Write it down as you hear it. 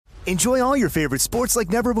Enjoy all your favorite sports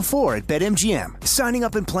like never before at BetMGM. Signing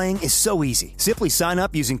up and playing is so easy. Simply sign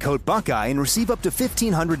up using code Buckeye and receive up to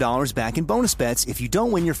 $1,500 back in bonus bets if you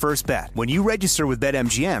don't win your first bet. When you register with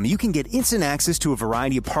BetMGM, you can get instant access to a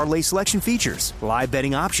variety of parlay selection features, live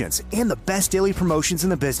betting options, and the best daily promotions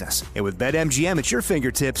in the business. And with BetMGM at your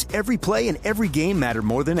fingertips, every play and every game matter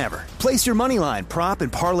more than ever. Place your moneyline, prop,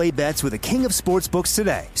 and parlay bets with the king of sportsbooks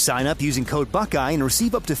today. Sign up using code Buckeye and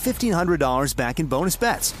receive up to $1,500 back in bonus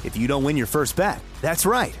bets if you don't win your first bet. That's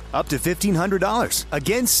right, up to $1,500.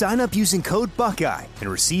 Again, sign up using code Buckeye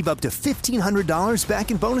and receive up to $1,500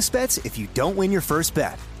 back in bonus bets if you don't win your first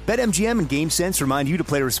bet. BetMGM and GameSense remind you to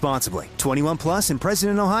play responsibly. 21 plus and present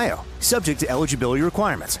in Ohio. Subject to eligibility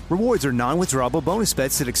requirements. Rewards are non-withdrawable bonus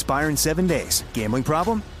bets that expire in 7 days. Gambling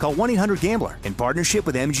problem? Call 1-800-GAMBLER in partnership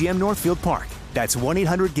with MGM Northfield Park. That's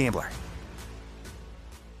 1-800-GAMBLER.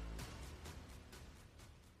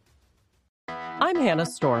 I'm Hannah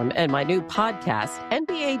Storm, and my new podcast,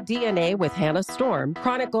 NBA DNA with Hannah Storm,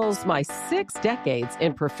 chronicles my 6 decades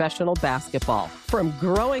in professional basketball. From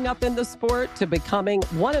growing up in the sport to becoming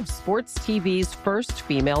one of sports TV's first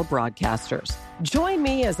female broadcasters. Join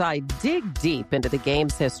me as I dig deep into the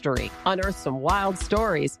game's history, unearth some wild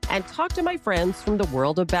stories, and talk to my friends from the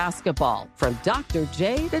world of basketball, from Dr.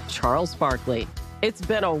 J to Charles Barkley. It's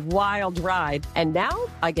been a wild ride, and now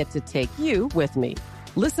I get to take you with me.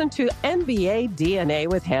 Listen to NBA DNA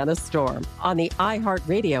with Hannah Storm on the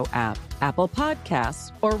iHeartRadio app, Apple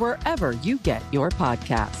Podcasts, or wherever you get your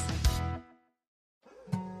podcasts.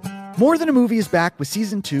 More Than a Movie is back with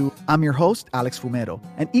Season 2. I'm your host, Alex Fumero,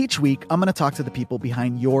 and each week I'm going to talk to the people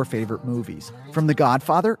behind your favorite movies. From The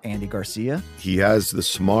Godfather, Andy Garcia. He has the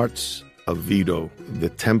smarts of Vito, the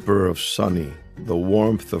temper of Sonny, the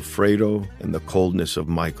warmth of Fredo, and the coldness of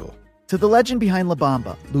Michael. To the legend behind La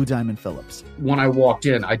Bamba, Lou Diamond Phillips. When I walked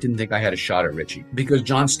in, I didn't think I had a shot at Richie because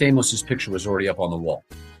John Stamos' picture was already up on the wall.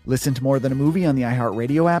 Listen to More Than a Movie on the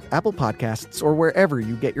iHeartRadio app, Apple Podcasts, or wherever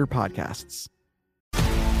you get your podcasts.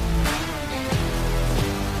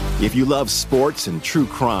 If you love sports and true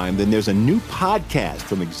crime, then there's a new podcast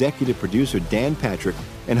from executive producer Dan Patrick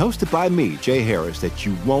and hosted by me, Jay Harris, that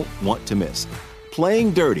you won't want to miss.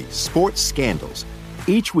 Playing Dirty: Sports Scandals.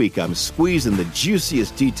 Each week, I'm squeezing the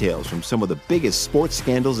juiciest details from some of the biggest sports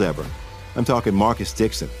scandals ever. I'm talking Marcus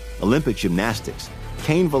Dixon, Olympic gymnastics,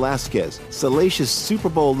 Cain Velasquez, salacious Super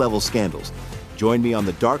Bowl-level scandals. Join me on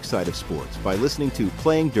the dark side of sports by listening to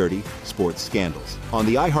Playing Dirty: Sports Scandals on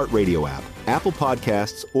the iHeartRadio app, Apple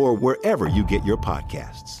Podcasts, or wherever you get your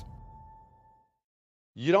podcasts.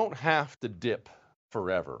 You don't have to dip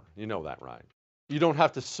forever. You know that, right? You don't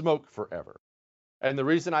have to smoke forever. And the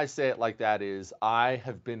reason I say it like that is I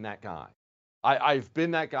have been that guy. I've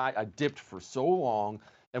been that guy. I dipped for so long.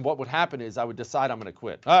 And what would happen is I would decide I'm going to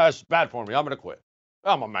quit. It's bad for me. I'm going to quit.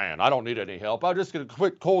 I'm a man. I don't need any help. I'm just going to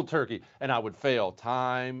quit cold turkey. And I would fail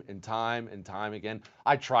time and time and time again.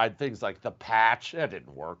 I tried things like the patch. That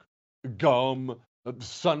didn't work. Gum,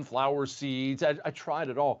 sunflower seeds. I tried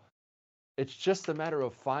it all. It's just a matter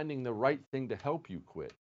of finding the right thing to help you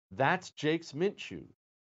quit. That's Jake's Mint Chew.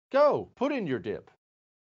 Go, put in your dip.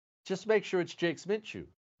 Just make sure it's Jake's Mint Chew.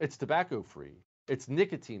 It's tobacco-free. It's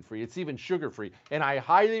nicotine-free. It's even sugar-free. And I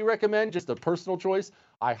highly recommend, just a personal choice,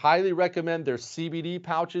 I highly recommend their CBD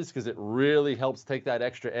pouches because it really helps take that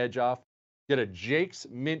extra edge off. Get a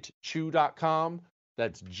jakesmintchew.com.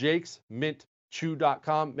 That's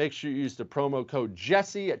jakesmintchew.com. Make sure you use the promo code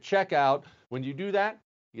Jesse at checkout. When you do that,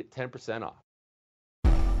 you get 10% off.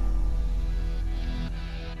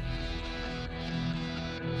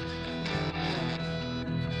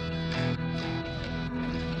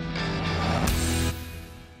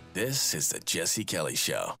 This is the Jesse Kelly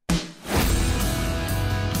Show.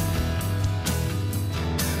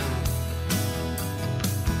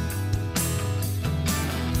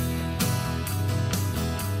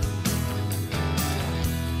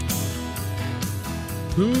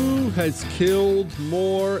 Who has killed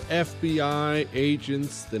more FBI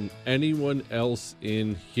agents than anyone else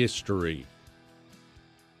in history?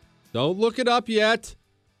 Don't look it up yet.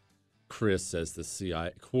 Chris says the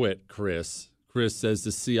CIA. Quit, Chris. Chris says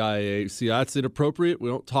the CIA. See, that's inappropriate. We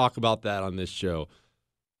don't talk about that on this show.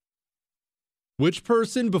 Which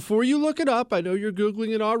person, before you look it up, I know you're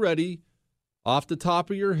Googling it already, off the top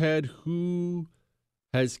of your head, who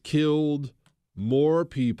has killed more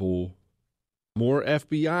people, more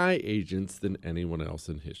FBI agents than anyone else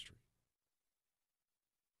in history?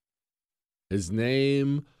 His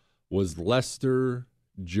name was Lester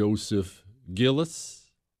Joseph Gillis,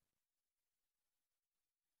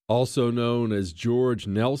 also known as George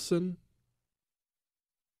Nelson,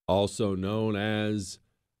 also known as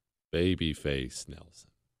Babyface Nelson.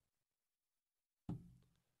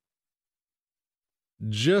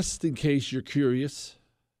 just in case you're curious,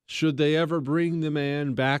 should they ever bring the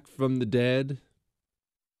man back from the dead?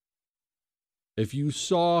 If you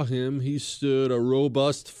saw him, he stood a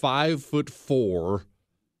robust 5'4",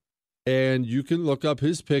 and you can look up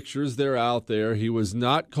his pictures. They're out there. He was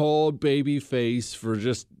not called Babyface for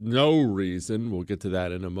just no reason. We'll get to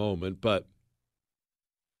that in a moment, but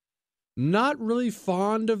not really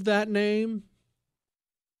fond of that name.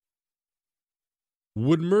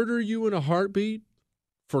 Would murder you in a heartbeat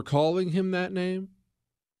for calling him that name.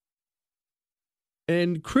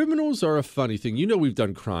 And criminals are a funny thing. You know, we've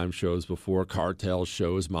done crime shows before, cartel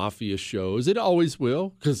shows, mafia shows. It always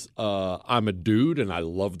will, because I'm a dude and I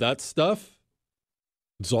love that stuff.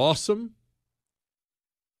 It's awesome.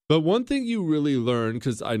 But one thing you really learn,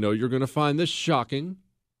 because I know you're going to find this shocking,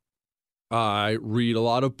 I read a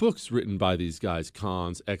lot of books written by these guys,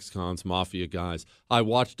 cons, ex-cons, mafia guys. I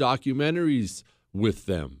watch documentaries with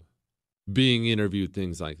them being interviewed,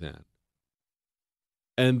 things like that.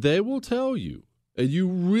 And they will tell you, and you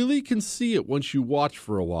really can see it once you watch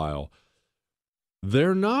for a while,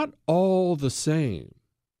 they're not all the same.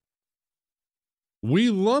 We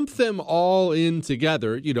lump them all in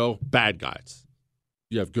together, you know, bad guys.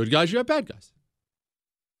 You have good guys, you have bad guys.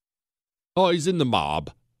 Oh, he's in the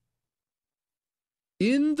mob.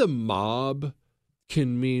 In the mob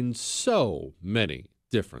can mean so many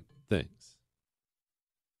different things.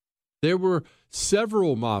 There were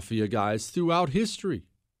several mafia guys throughout history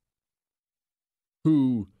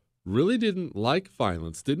who really didn't like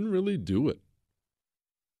violence, didn't really do it.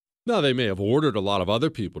 Now, they may have ordered a lot of other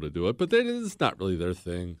people to do it, but it's not really their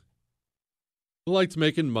thing. They liked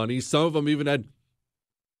making money. Some of them even had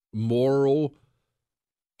moral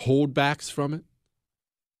holdbacks from it.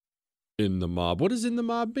 In the mob. What does in the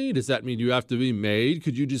mob mean? Does that mean you have to be made?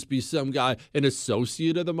 Could you just be some guy, an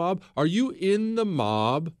associate of the mob? Are you in the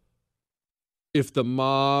mob if the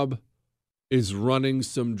mob is running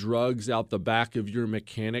some drugs out the back of your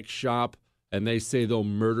mechanic shop and they say they'll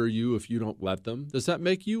murder you if you don't let them? Does that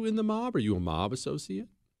make you in the mob? Are you a mob associate?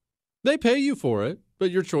 They pay you for it,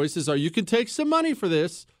 but your choices are you can take some money for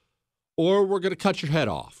this or we're going to cut your head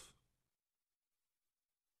off.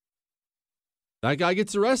 That guy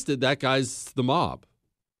gets arrested, that guy's the mob.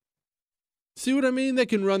 See what I mean? They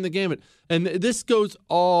can run the gamut. And this goes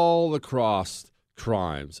all across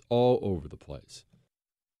crimes, all over the place.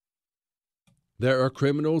 There are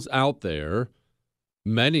criminals out there,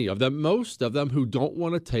 many of them, most of them, who don't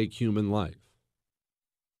want to take human life.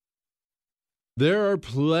 There are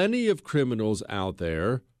plenty of criminals out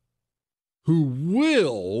there who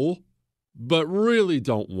will, but really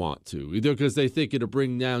don't want to, either because they think it'll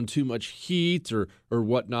bring down too much heat or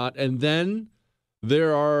whatnot. And then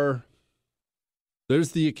there's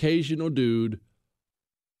the occasional dude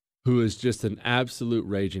who is just an absolute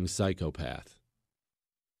raging psychopath.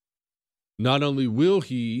 Not only will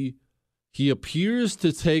he appears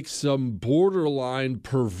to take some borderline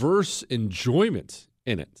perverse enjoyment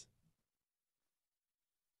in it.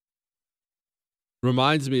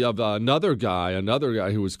 Reminds me of another guy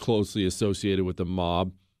who was closely associated with the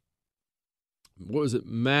mob. What was it?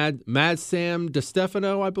 Mad Sam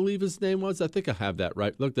DeStefano, I believe his name was. I think I have that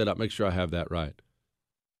right. Look that up. Make sure I have that right.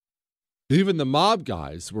 Even the mob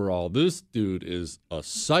guys were all, this dude is a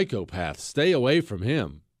psychopath. Stay away from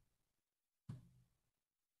him.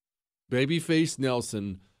 Babyface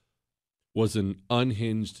Nelson was an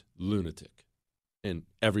unhinged lunatic, and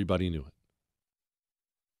everybody knew it.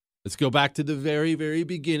 Let's go back to the very, very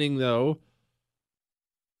beginning, though.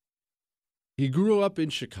 He grew up in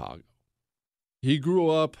Chicago. He grew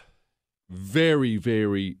up very,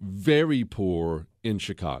 very, very poor in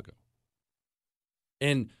Chicago.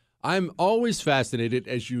 And I'm always fascinated,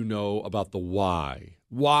 as you know, about the why.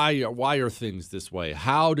 Why are things this way?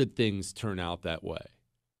 How did things turn out that way?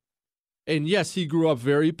 And yes, he grew up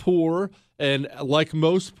very poor, and like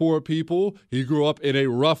most poor people, he grew up in a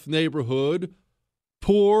rough neighborhood.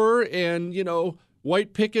 Poor and,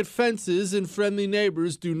 white picket fences and friendly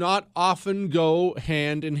neighbors do not often go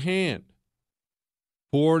hand in hand.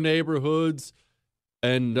 Poor neighborhoods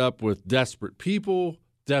end up with desperate people.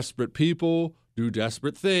 Desperate people do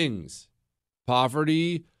desperate things.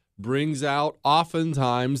 Poverty brings out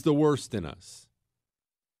oftentimes the worst in us.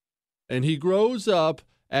 And he grows up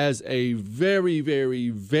as a very, very,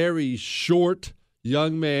 very short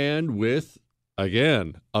young man with,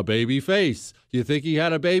 again, a baby face. You think he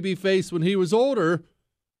had a baby face when he was older?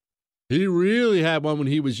 He really had one when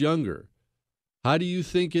he was younger. How do you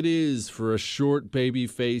think it is for a short,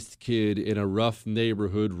 baby-faced kid in a rough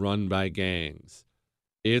neighborhood run by gangs?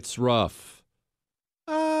 It's rough.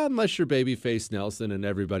 Unless you're Babyface Nelson and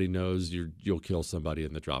everybody knows you'll kill somebody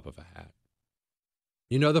in the drop of a hat.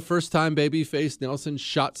 You know the first time Babyface Nelson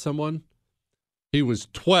shot someone? He was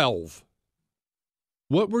 12.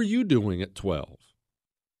 What were you doing at 12?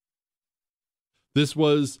 This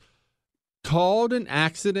was called an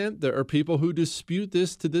accident. There are people who dispute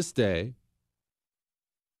this to this day.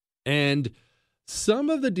 And some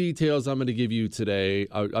of the details I'm going to give you today,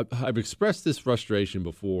 I've expressed this frustration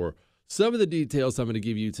before. Some of the details I'm going to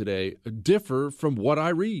give you today differ from what I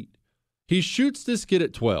read. He shoots this kid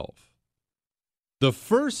at 12. The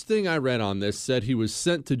first thing I read on this said he was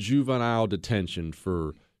sent to juvenile detention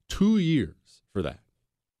for 2 years for that.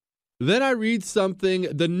 Then I read something,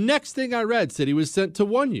 the next thing I read said he was sent for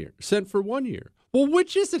 1 year. Well,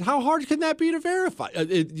 which is it? How hard can that be to verify?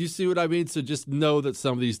 You see what I mean? So just know that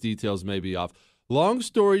some of these details may be off. Long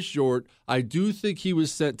story short, I do think he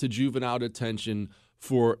was sent to juvenile detention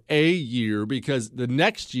for a year because the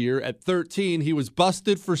next year at 13, he was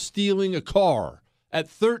busted for stealing a car at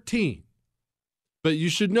 13. But you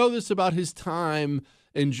should know this about his time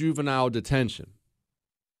in juvenile detention.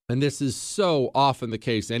 And this is so often the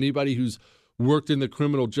case. Anybody who's worked in the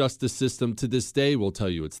criminal justice system to this day will tell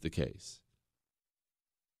you it's the case.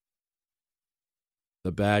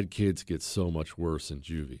 The bad kids get so much worse in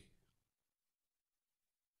juvie.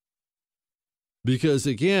 Because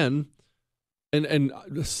again, and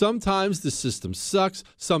sometimes the system sucks.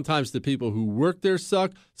 Sometimes the people who work there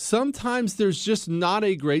suck. Sometimes there's just not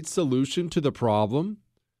a great solution to the problem.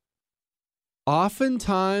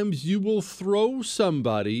 Oftentimes you will throw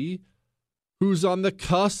somebody who's on the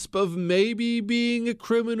cusp of maybe being a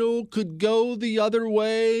criminal, could go the other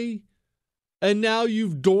way, and now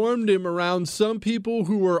you've dormed him around some people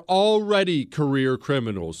who are already career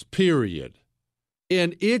criminals, period.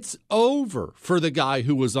 And it's over for the guy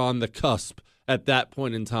who was on the cusp at that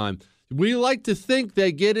point in time. We like to think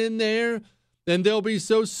they get in there and they'll be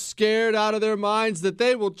so scared out of their minds that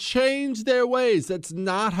they will change their ways. That's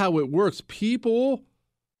not how it works. People,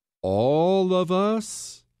 all of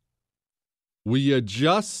us, we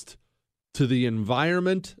adjust to the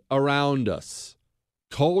environment around us.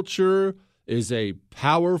 Culture is a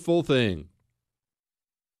powerful thing.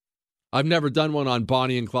 I've never done one on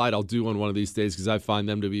Bonnie and Clyde. I'll do one of these days because I find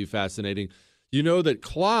them to be fascinating. You know that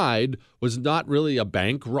Clyde was not really a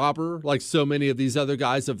bank robber like so many of these other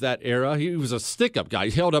guys of that era. He was a stick-up guy.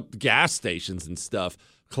 He held up gas stations and stuff.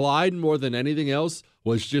 Clyde, more than anything else,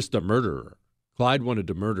 was just a murderer. Clyde wanted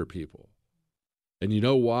to murder people. And you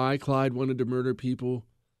know why Clyde wanted to murder people?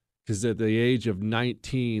 Because at the age of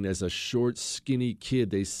 19, as a short, skinny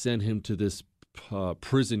kid, they sent him to this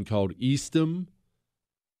prison called Eastham.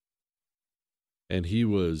 And he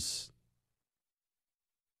was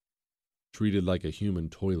treated like a human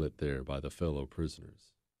toilet there by the fellow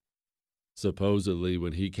prisoners. Supposedly,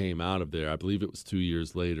 when he came out of there, I believe it was 2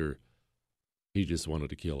 years later, he just wanted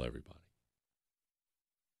to kill everybody.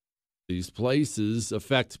 These places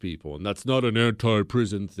affect people, and that's not an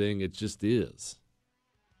anti-prison thing. It just is.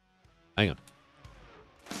 Hang on.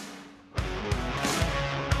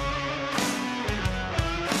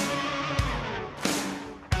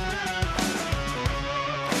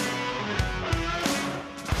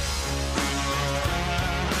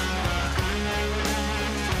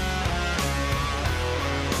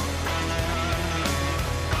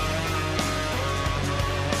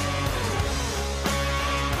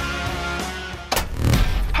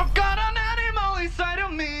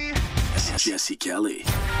 Jesse Kelly.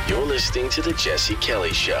 You're listening to The Jesse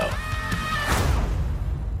Kelly Show.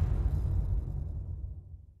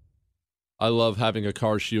 I love having a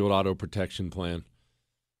Car Shield auto protection plan.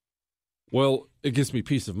 Well, it gives me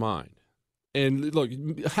peace of mind. And look,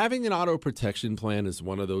 having an auto protection plan is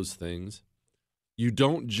one of those things. You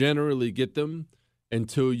don't generally get them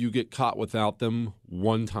until you get caught without them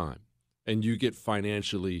one time. And you get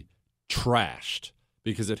financially trashed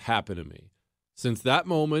because it happened to me. Since that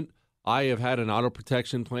moment, I have had an auto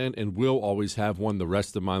protection plan and will always have one the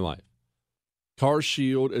rest of my life. Car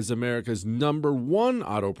Shield is America's #1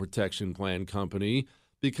 auto protection plan company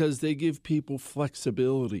because they give people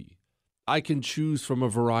flexibility. I can choose from a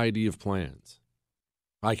variety of plans.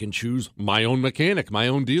 I can choose my own mechanic, my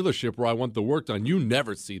own dealership where I want the work done. You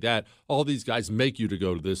never see that. All these guys make you to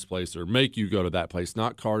go to this place or make you go to that place,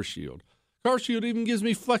 not Car Shield. Car Shield even gives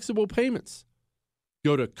me flexible payments.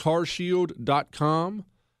 Go to carshield.com.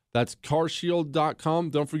 That's carshield.com.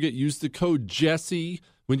 Don't forget, use the code Jesse.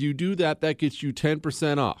 When you do that, that gets you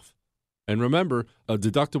 10% off. And remember, a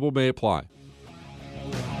deductible may apply.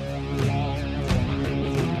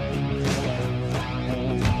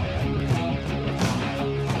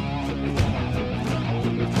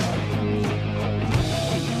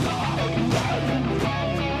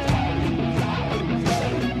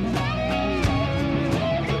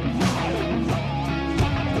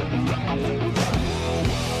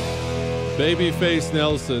 Babyface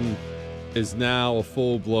Nelson is now a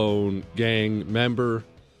full-blown gang member.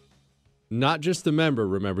 Not just a member,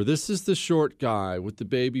 remember. This is the short guy with the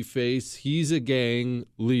baby face. He's a gang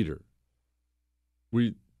leader.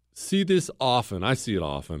 We see this often. I see it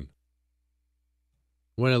often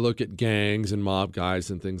when I look at gangs and mob guys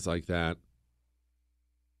and things like that.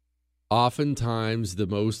 Oftentimes, the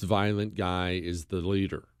most violent guy is the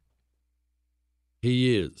leader.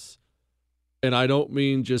 He is. And I don't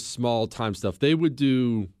mean just small-time stuff. They would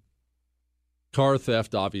do car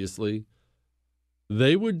theft, obviously.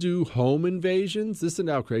 They would do home invasions. Listen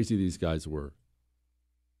to how crazy these guys were.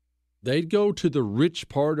 They'd go to the rich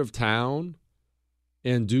part of town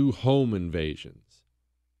and do home invasions.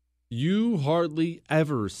 You hardly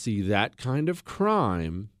ever see that kind of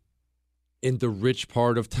crime in the rich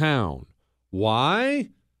part of town. Why?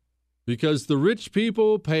 Because the rich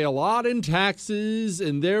people pay a lot in taxes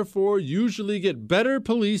and therefore usually get better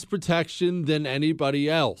police protection than anybody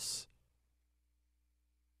else.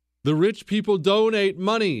 The rich people donate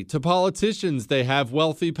money to politicians. They have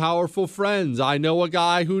wealthy, powerful friends. I know a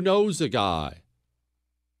guy who knows a guy.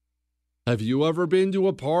 Have you ever been to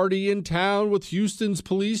a party in town with Houston's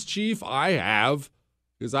police chief? I have,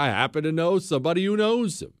 because I happen to know somebody who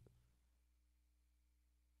knows him.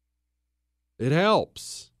 It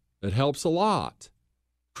helps. It helps a lot.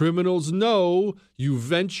 Criminals know you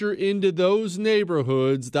venture into those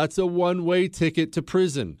neighborhoods, that's a one-way ticket to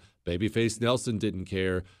prison. Babyface Nelson didn't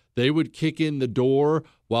care. They would kick in the door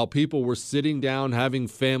while people were sitting down having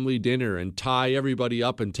family dinner and tie everybody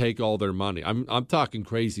up and take all their money. I'm talking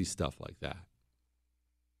crazy stuff like that.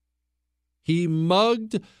 He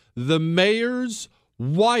mugged the mayor's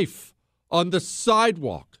wife on the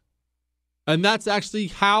sidewalk. And that's actually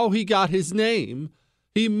how he got his name.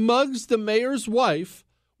 He mugs the mayor's wife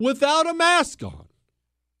without a mask on.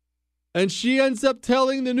 And she ends up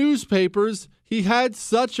telling the newspapers he had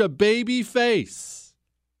such a baby face.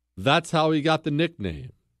 That's how he got the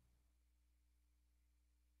nickname.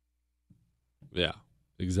 Yeah,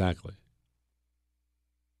 exactly.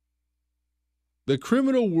 The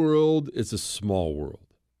criminal world is a small world.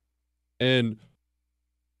 And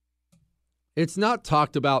it's not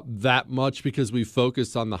talked about that much because we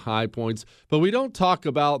focus on the high points, but we don't talk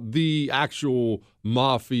about the actual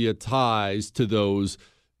mafia ties to those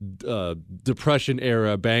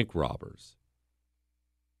Depression-era bank robbers.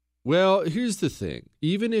 Well, here's the thing.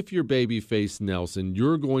 Even if you're Babyface Nelson,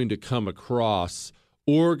 you're going to come across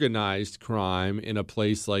organized crime in a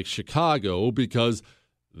place like Chicago because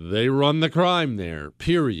they run the crime there,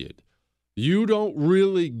 period. You don't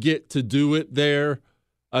really get to do it there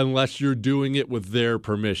unless you're doing it with their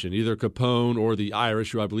permission, either Capone or the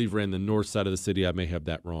Irish, who I believe ran the north side of the city. I may have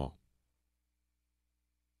that wrong.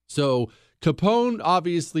 So Capone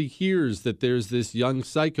obviously hears that there's this young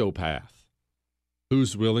psychopath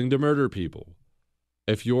who's willing to murder people.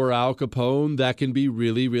 If you're Al Capone, that can be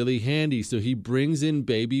really, really handy. So he brings in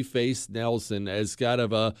Babyface Nelson as kind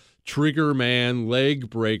of a trigger man, leg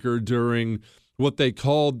breaker during what they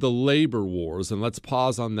called the labor wars. And let's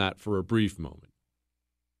pause on that for a brief moment.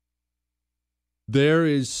 There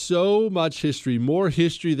is so much history, more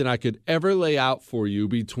history than I could ever lay out for you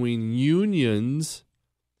between unions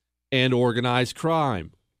and organized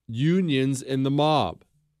crime, unions and the mob.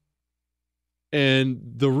 And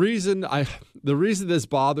the reason this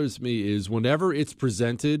bothers me is whenever it's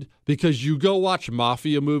presented, because you go watch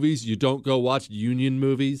mafia movies, you don't go watch union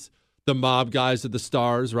movies. The mob guys are the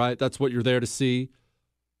stars, right? That's what you're there to see.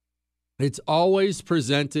 It's always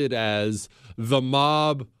presented as the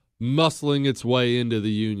mob muscling its way into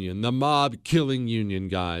the union, the mob killing union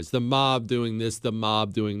guys, the mob doing this, the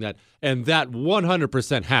mob doing that. And that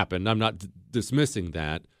 100% happened. I'm not dismissing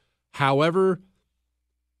that. However,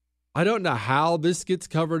 I don't know how this gets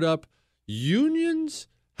covered up. Unions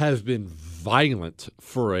have been violent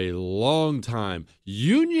for a long time.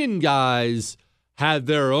 Union guys had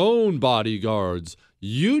their own bodyguards.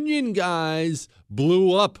 Union guys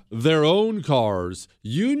blew up their own cars.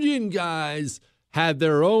 Union guys had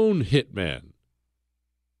their own hitmen.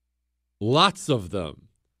 Lots of them.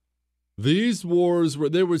 These wars were,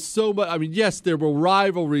 there was so much, I mean, yes, there were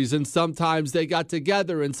rivalries and sometimes they got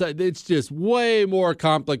together and said it's just way more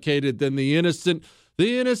complicated than the innocent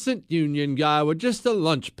union guy with just a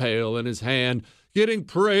lunch pail in his hand getting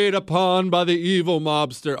preyed upon by the evil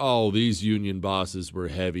mobster. Oh, these union bosses were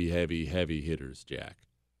heavy hitters, Jack.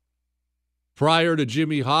 Prior to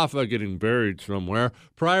Jimmy Hoffa getting buried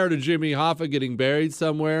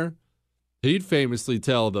somewhere, he'd famously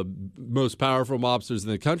tell the most powerful mobsters in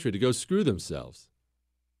the country to go screw themselves.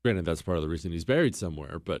 Granted, that's part of the reason he's buried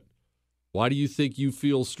somewhere, but why do you think you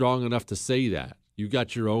feel strong enough to say that? You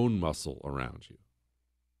got your own muscle around you.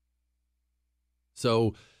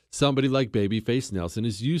 So somebody like Babyface Nelson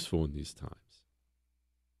is useful in these times.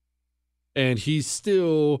 And he's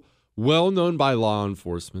still well known by law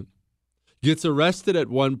enforcement. Gets arrested at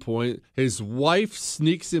one point. His wife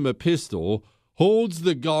sneaks him a pistol, holds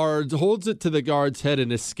it to the guard's head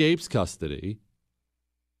and escapes custody,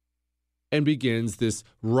 and begins this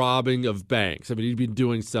robbing of banks. I mean, he'd been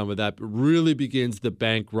doing some of that, but really begins the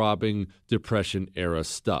bank robbing Depression era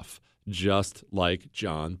stuff, just like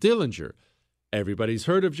John Dillinger. Everybody's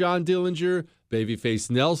heard of John Dillinger. Babyface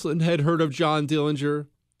Nelson had heard of John Dillinger.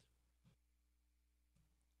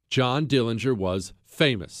 John Dillinger was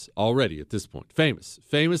famous already at this point.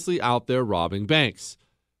 Famously out there robbing banks.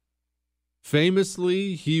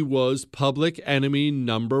 Famously, he was public enemy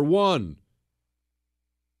number one.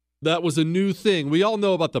 That was a new thing. We all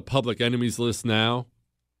know about the public enemies list now.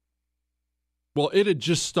 Well, it had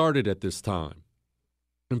just started at this time.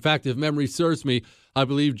 In fact, if memory serves me, I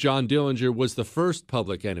believe John Dillinger was the first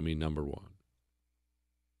public enemy number one.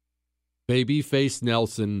 Babyface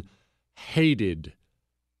Nelson hated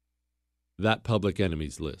that public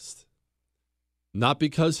enemies list. Not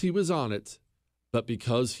because he was on it, but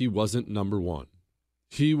because he wasn't number one.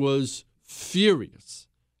 He was furious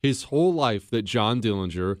his whole life that John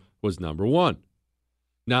Dillinger was number one.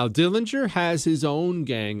 Now, Dillinger has his own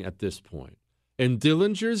gang at this point. And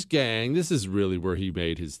Dillinger's gang, this is really where he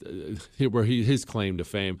made his claim to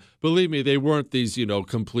fame. Believe me, they weren't these,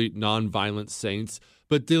 complete nonviolent saints,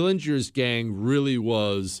 but Dillinger's gang really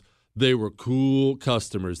was. They were cool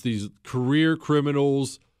customers, these career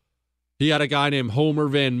criminals. He had a guy named Homer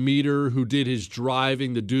Van Meter who did his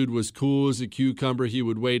driving. The dude was cool as a cucumber. He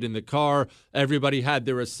would wait in the car. Everybody had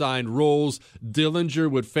their assigned roles. Dillinger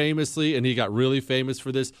would famously, and he got really famous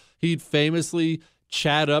for this, he'd famously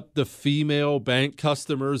chat up the female bank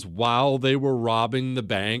customers while they were robbing the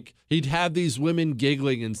bank. He'd have these women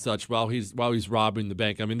giggling and such while he's robbing the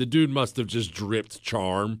bank. I mean, the dude must have just dripped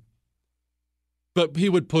charm. But he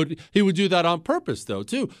would do that on purpose, though,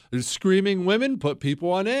 too. Screaming women put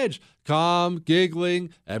people on edge. Calm, giggling,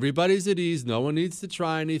 everybody's at ease. No one needs to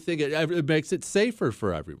try anything. It makes it safer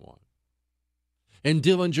for everyone. And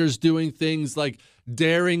Dillinger's doing things like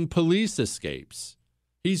daring police escapes.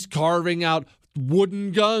 He's carving out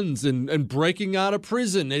wooden guns and breaking out of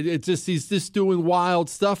prison. He's just doing wild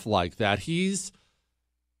stuff like that. He's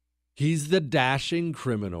the dashing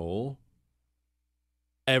criminal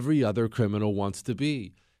every other criminal wants to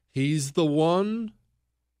be. He's the one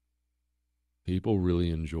people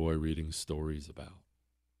really enjoy reading stories about.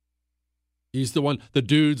 He's the one, the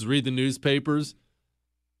dudes read the newspapers.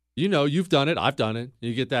 You've done it. I've done it.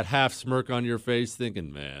 You get that half smirk on your face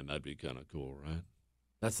thinking, man, that'd be kind of cool, right?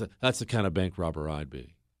 That's the kind of bank robber I'd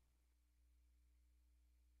be.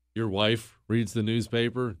 Your wife reads the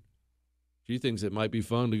newspaper. She thinks it might be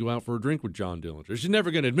fun to go out for a drink with John Dillinger. She's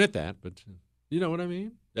never going to admit that, but you know what I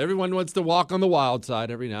mean? Everyone wants to walk on the wild side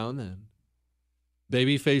every now and then.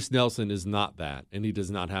 Babyface Nelson is not that, and he does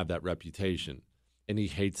not have that reputation. And he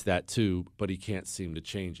hates that too, but he can't seem to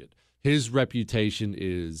change it. His reputation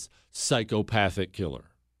is psychopathic killer.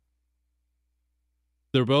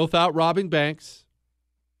 They're both out robbing banks.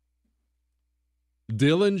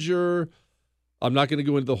 Dillinger, I'm not going to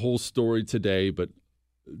go into the whole story today, but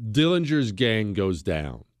Dillinger's gang goes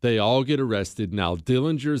down. They all get arrested. Now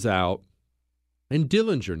Dillinger's out, and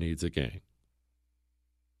Dillinger needs a gang.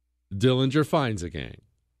 Dillinger finds a gang,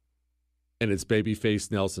 and it's Babyface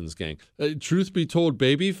Nelson's gang. Truth be told,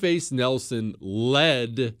 Babyface Nelson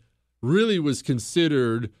really was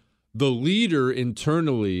considered the leader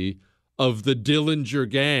internally of the Dillinger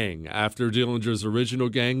gang. After Dillinger's original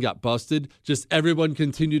gang got busted, just everyone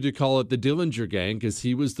continued to call it the Dillinger gang because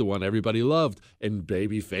he was the one everybody loved, and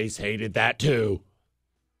Babyface hated that too.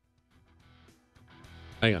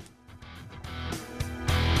 Hang on.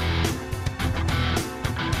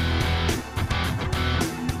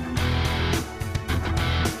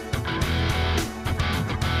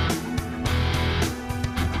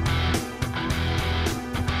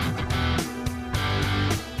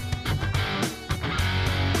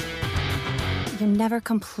 You're never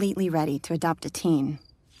completely ready to adopt a teen.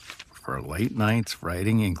 For late nights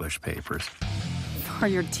writing English papers. For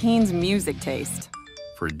your teen's music taste.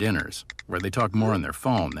 For dinners, where they talk more on their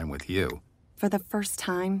phone than with you. For the first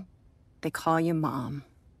time, they call you Mom.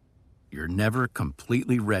 You're never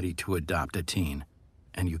completely ready to adopt a teen,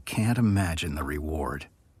 and you can't imagine the reward.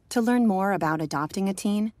 To learn more about adopting a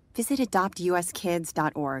teen, visit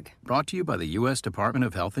adoptuskids.org. Brought to you by the U.S. Department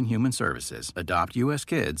of Health and Human Services, Adopt U.S.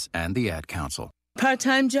 Kids, and the Ad Council.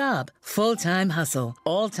 Part-time job, full-time hustle,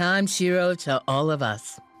 all-time Shiro to all of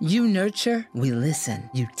us. You nurture, we listen.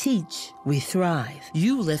 You teach, we thrive.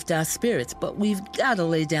 You lift our spirits, but we've got to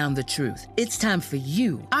lay down the truth. It's time for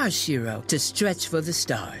you, our Shiro, to stretch for the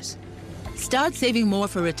stars. Start saving more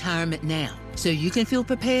for retirement now so you can feel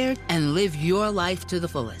prepared and live your life to the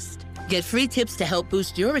fullest. Get free tips to help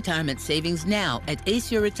boost your retirement savings now at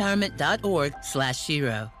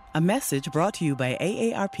aceyourretirement.org/Shiro. A message brought to you by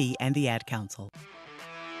AARP and the Ad Council.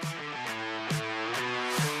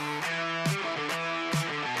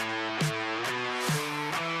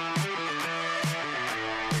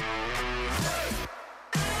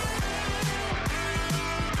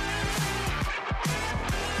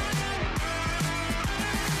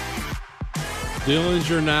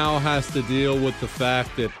 Dillinger now has to deal with the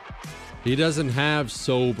fact that he doesn't have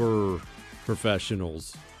sober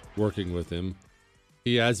professionals working with him.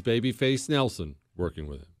 He has Babyface Nelson working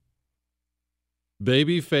with him.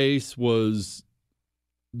 Babyface was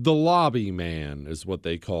the lobby man, is what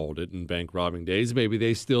they called it in bank robbing days. Maybe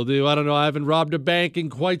they still do. I don't know. I haven't robbed a bank in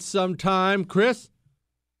quite some time, Chris.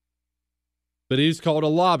 But he's called a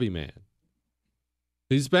lobby man.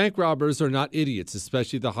 These bank robbers are not idiots,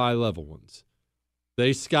 especially the high-level ones.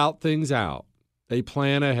 They scout things out. They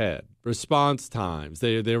plan ahead. Response times.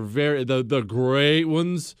 They're very the great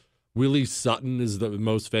ones. Willie Sutton is the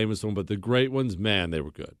most famous one, but the great ones, man, they were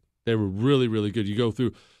good. They were really, really good. You go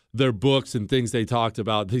through their books and things they talked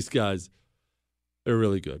about. These guys, they're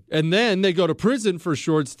really good. And then they go to prison for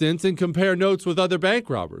short stints and compare notes with other bank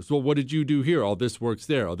robbers. Well, what did you do here? Oh, this works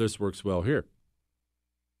there. Oh, this works well here.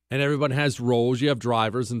 And everyone has roles. You have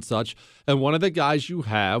drivers and such. And one of the guys you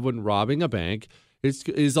have when robbing a bank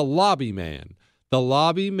is a lobby man. The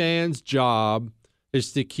lobby man's job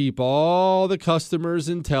is to keep all the customers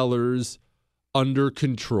and tellers under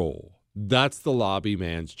control. That's the lobby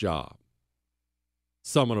man's job.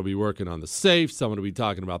 Someone will be working on the safe. Someone will be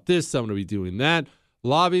talking about this. Someone will be doing that.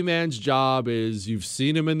 Lobby man's job is, you've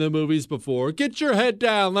seen him in the movies before. Get your head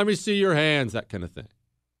down. Let me see your hands. That kind of thing.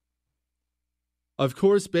 Of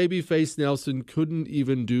course, Babyface Nelson couldn't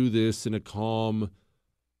even do this in a calm,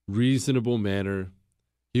 reasonable manner.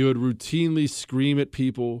 He would routinely scream at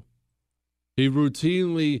people. He'd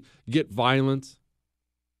routinely get violent.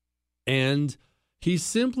 And he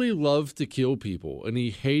simply loved to kill people, and he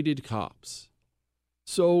hated cops.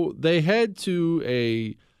 So they head to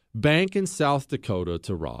a bank in South Dakota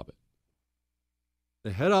to rob it.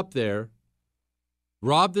 They head up there,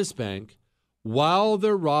 rob this bank. While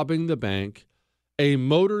they're robbing the bank, a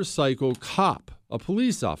motorcycle cop, a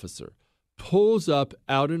police officer, pulls up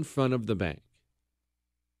out in front of the bank.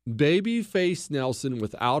 Babyface Nelson,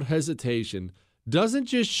 without hesitation, doesn't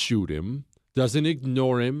just shoot him, doesn't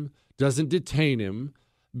ignore him, doesn't detain him.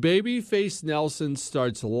 Babyface Nelson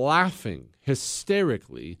starts laughing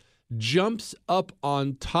hysterically, jumps up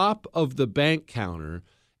on top of the bank counter,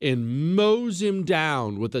 and mows him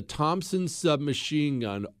down with a Thompson submachine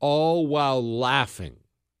gun, all while laughing.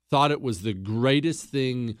 Thought it was the greatest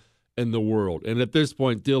thing in the world. And at this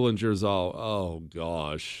point, Dillinger's all, oh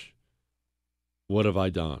gosh, what have I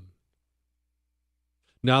done?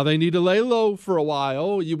 Now they need to lay low for a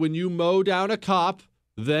while. When you mow down a cop,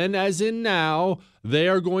 then as in now, they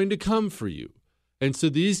are going to come for you. And so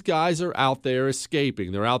these guys are out there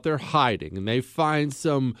escaping. They're out there hiding, and they find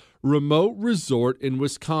some remote resort in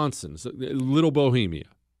Wisconsin, Little Bohemia.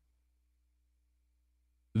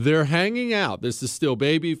 They're hanging out. This is still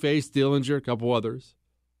Babyface, Dillinger, a couple others.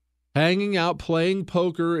 Hanging out, playing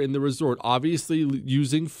poker in the resort, obviously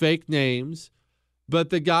using fake names. But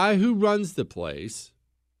the guy who runs the place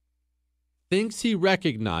thinks he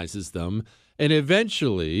recognizes them and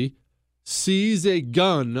eventually sees a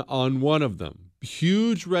gun on one of them.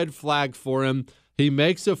 Huge red flag for him. He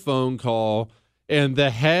makes a phone call, and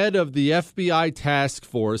the head of the FBI task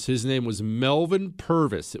force, his name was Melvin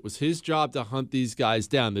Purvis. It was his job to hunt these guys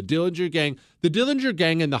down. The Dillinger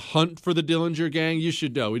Gang and the hunt for the Dillinger Gang, you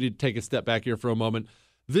should know. We need to take a step back here for a moment.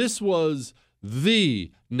 This was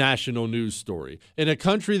the national news story. In a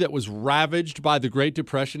country that was ravaged by the Great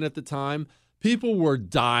Depression at the time, people were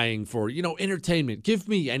dying for, entertainment. Give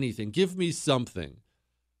me anything. Give me something.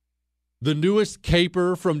 The newest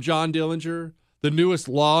caper from John Dillinger, the newest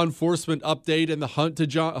law enforcement update in the hunt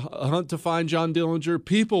to find John Dillinger,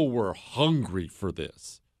 people were hungry for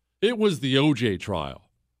this. It was the O.J.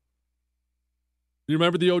 trial. You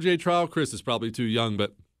remember the O.J. trial? Chris is probably too young,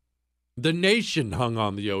 but the nation hung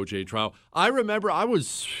on the O.J. trial. I remember I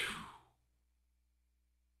was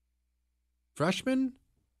freshman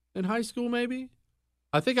in high school, maybe.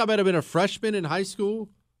 I think I might have been a freshman in high school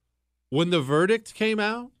when the verdict came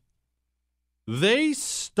out. They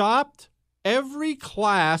stopped every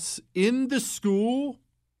class in the school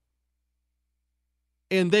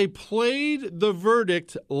and they played the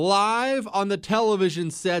verdict live on the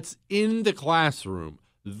television sets in the classroom.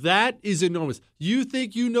 That is enormous. You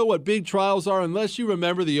think you know what big trials are? Unless you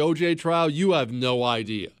remember the OJ trial, you have no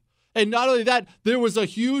idea. And not only that, there was a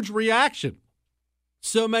huge reaction.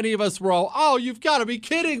 So many of us were all, oh, you've got to be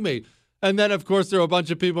kidding me. And then, of course, there were a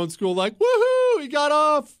bunch of people in school like, woohoo, he got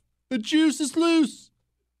off. The juice is loose.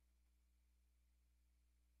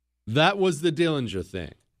 That was the Dillinger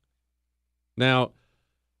thing. Now,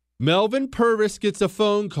 Melvin Purvis gets a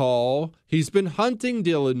phone call. He's been hunting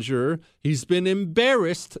Dillinger. He's been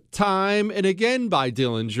embarrassed time and again by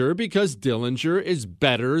Dillinger because Dillinger is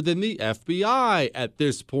better than the FBI at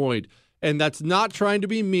this point. And that's not trying to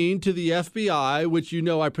be mean to the FBI, which you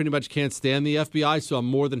know I pretty much can't stand the FBI, so I'm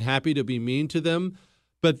more than happy to be mean to them.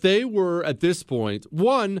 But they were, at this point,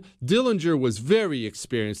 one, Dillinger was very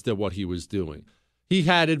experienced at what he was doing. He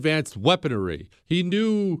had advanced weaponry. He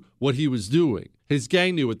knew what he was doing. His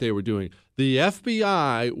gang knew what they were doing. The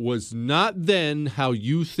FBI was not then how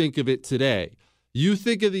you think of it today. You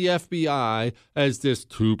think of the FBI as this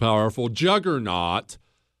too powerful juggernaut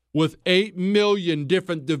with 8 million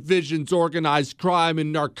different divisions, organized crime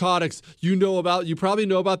and narcotics. You probably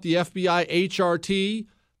know about the FBI HRT,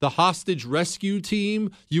 the hostage rescue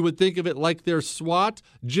team. You would think of it like their SWAT.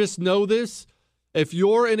 Just know this. If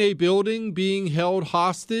you're in a building being held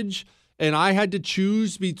hostage and I had to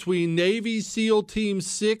choose between Navy SEAL Team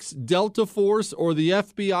 6, Delta Force, or the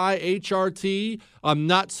FBI HRT, I'm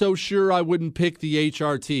not so sure I wouldn't pick the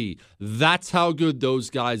HRT. That's how good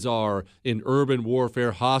those guys are in urban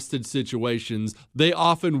warfare hostage situations. They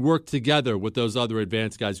often work together with those other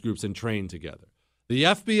advanced guys groups and train together. The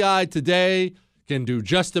FBI today can do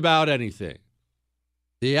just about anything.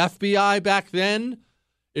 The FBI back then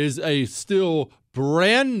is a still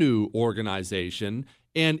brand new organization,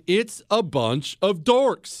 and it's a bunch of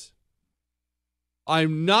dorks.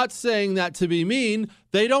 I'm not saying that to be mean.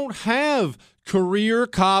 They don't have career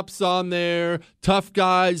cops on there, tough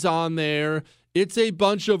guys on there. It's a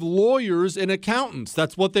bunch of lawyers and accountants.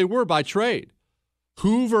 That's what they were by trade.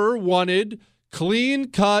 Hoover wanted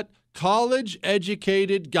clean-cut,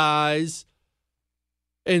 college-educated guys.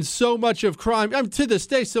 And so much of crime, to this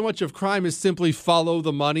day, so much of crime is simply follow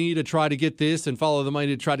the money to try to get this and follow the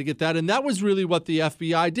money to try to get that. And that was really what the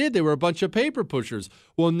FBI did. They were a bunch of paper pushers.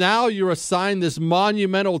 Well, now you're assigned this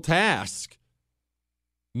monumental task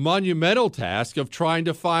of trying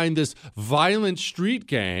to find this violent street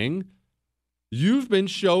gang. You've been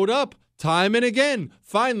showed up time and again.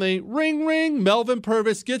 Finally, ring, ring, Melvin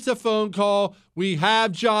Purvis gets a phone call. We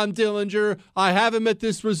have John Dillinger. I have him at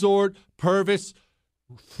this resort. Purvis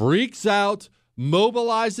freaks out,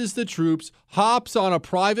 mobilizes the troops, hops on a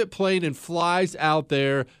private plane and flies out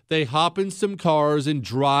there. They hop in some cars and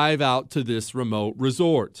drive out to this remote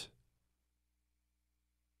resort.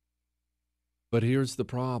 But here's the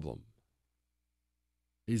problem.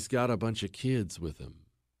 He's got a bunch of kids with him,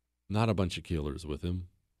 not a bunch of killers with him.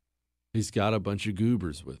 He's got a bunch of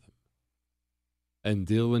goobers with him. And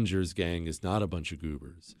Dillinger's gang is not a bunch of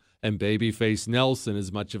goobers. And Babyface Nelson,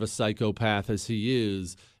 as much of a psychopath as he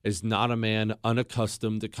is not a man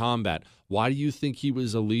unaccustomed to combat. Why do you think he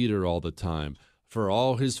was a leader all the time? For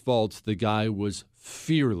all his faults, the guy was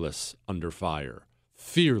fearless under fire.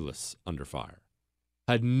 Fearless under fire.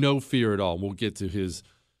 Had no fear at all. We'll get to his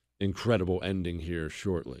incredible ending here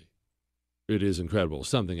shortly. It is incredible.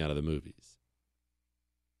 Something out of the movies.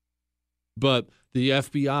 But the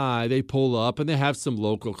FBI, they pull up and they have some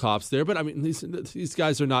local cops there. But I mean, these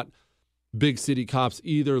guys are not big city cops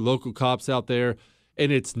either, local cops out there.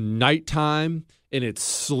 And it's nighttime and it's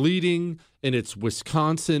sleeting and it's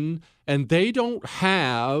Wisconsin. And they don't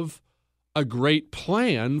have a great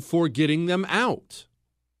plan for getting them out.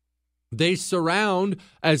 They surround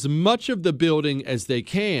as much of the building as they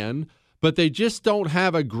can, but they just don't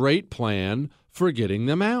have a great plan for getting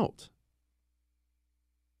them out.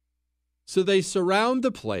 So they surround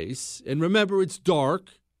the place, and remember, it's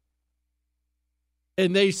dark,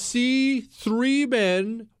 and they see 3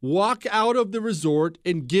 men walk out of the resort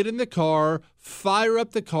and get in the car, fire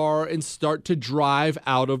up the car, and start to drive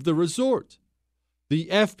out of the resort. The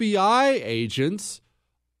FBI agents,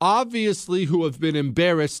 obviously who have been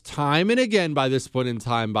embarrassed time and again by this point in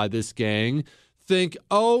time by this gang, think,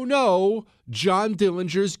 oh no, John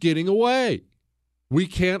Dillinger's getting away. We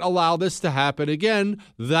can't allow this to happen again.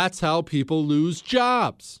 That's how people lose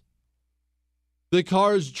jobs. The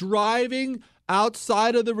car's driving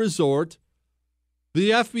outside of the resort.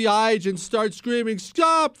 The FBI agents start screaming,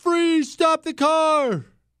 "Stop, freeze, stop the car!"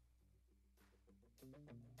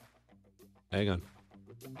 Hang on.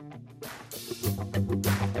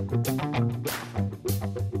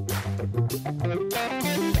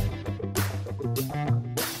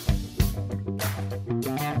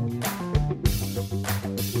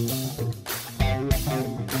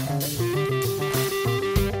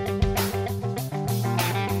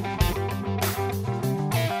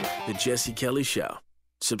 Jesse Kelly Show.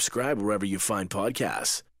 Subscribe wherever you find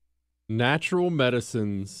podcasts. Natural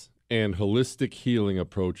medicines and holistic healing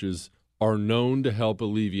approaches are known to help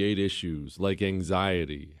alleviate issues like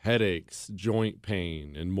anxiety, headaches, joint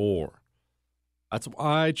pain, and more. That's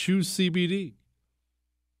why I choose CBD.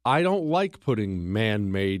 I don't like putting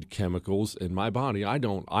man-made chemicals in my body. I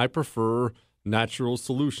don't. I prefer natural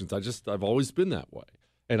solutions. I've always been that way.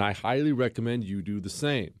 And I highly recommend you do the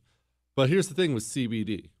same. But here's the thing with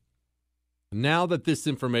CBD. Now that this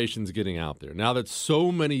information is getting out there, now that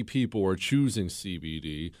so many people are choosing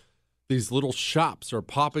CBD, these little shops are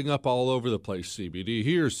popping up all over the place. CBD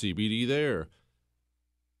here, CBD there.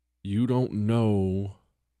 You don't know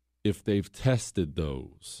if they've tested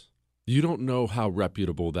those. You don't know how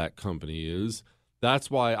reputable that company is.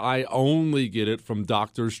 That's why I only get it from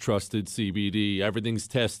Doctors Trusted CBD. Everything's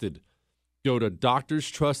tested. Go to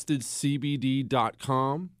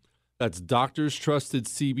doctorstrustedcbd.com. That's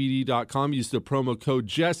doctorstrustedcbd.com. Use the promo code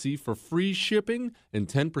Jesse for free shipping and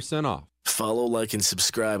 10% off. Follow, like, and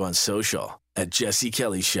subscribe on social at Jesse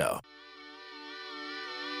Kelly Show.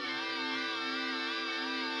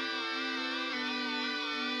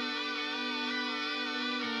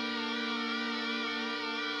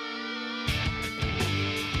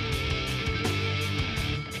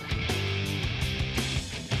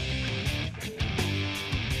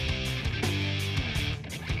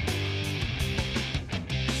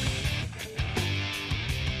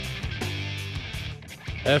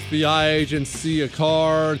 FBI agents see a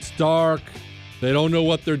car. It's dark. They don't know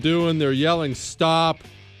what they're doing. They're yelling, stop.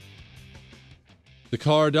 The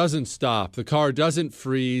car doesn't stop. The car doesn't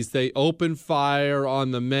freeze. They open fire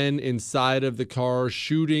on the men inside of the car,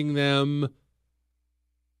 shooting them.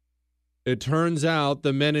 It turns out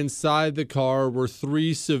the men inside the car were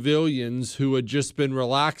 3 civilians who had just been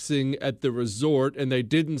relaxing at the resort, and they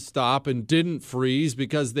didn't stop and didn't freeze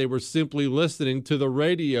because they were simply listening to the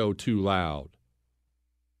radio too loud.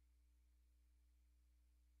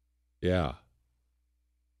 Yeah.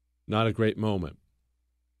 Not a great moment.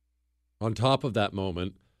 On top of that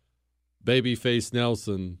moment, Babyface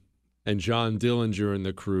Nelson and John Dillinger and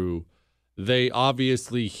the crew, they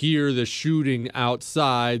obviously hear the shooting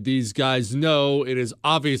outside. These guys know it is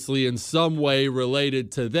obviously in some way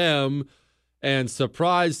related to them. And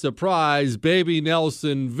surprise, surprise, Baby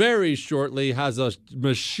Nelson very shortly has a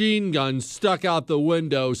machine gun stuck out the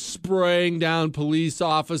window, spraying down police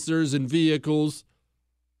officers and vehicles.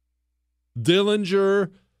 Dillinger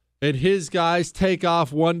and his guys take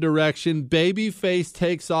off one direction. Babyface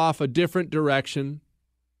takes off a different direction.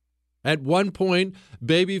 At one point,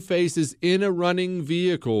 Babyface is in a running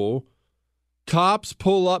vehicle. Cops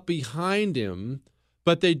pull up behind him,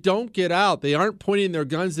 but they don't get out. They aren't pointing their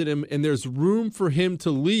guns at him, and there's room for him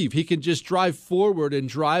to leave. He can just drive forward and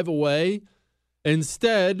drive away.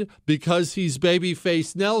 Instead, because he's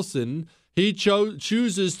Babyface Nelson, he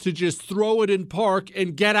chooses to just throw it in park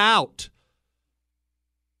and get out.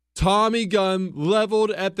 Tommy gun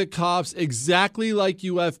leveled at the cops exactly like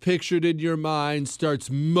you have pictured in your mind, starts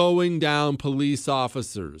mowing down police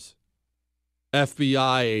officers,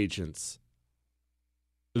 FBI agents.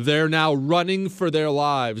 They're now running for their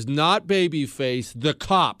lives, not Babyface, the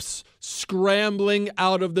cops scrambling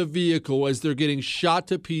out of the vehicle as they're getting shot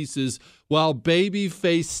to pieces while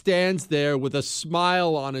Babyface stands there with a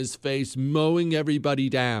smile on his face, mowing everybody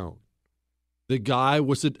down. The guy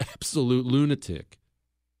was an absolute lunatic.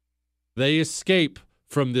 They escape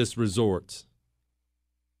from this resort.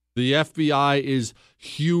 The FBI is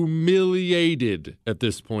humiliated at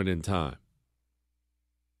this point in time.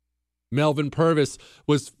 Melvin Purvis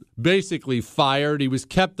was basically fired. He was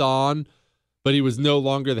kept on, but he was no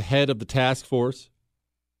longer the head of the task force.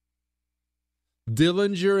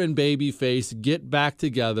 Dillinger and Babyface get back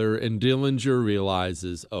together, and Dillinger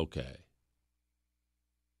realizes, okay,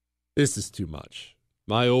 this is too much.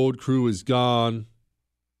 My old crew is gone.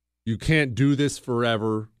 You can't do this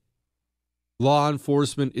forever. Law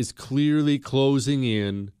enforcement is clearly closing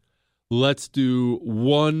in. Let's do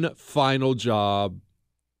one final job.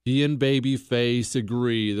 He and Babyface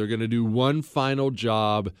agree they're going to do one final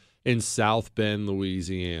job in South Bend,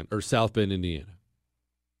 Louisiana, or South Bend, Indiana.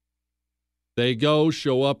 They go,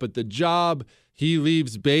 show up at the job. He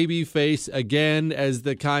leaves Babyface again as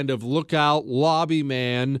the kind of lookout lobby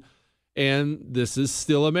man, and this is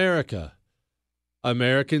still America.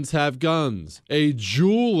 Americans have guns. A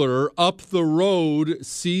jeweler up the road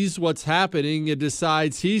sees what's happening and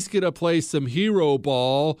decides he's going to play some hero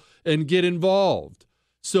ball and get involved.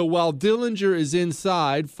 So while Dillinger is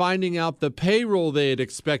inside, finding out the payroll they had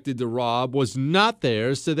expected to rob was not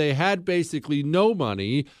there, so they had basically no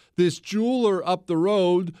money, this jeweler up the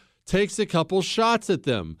road takes a couple shots at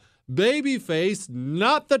them. Babyface,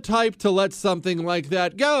 not the type to let something like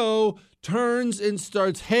that go, turns and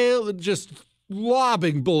starts just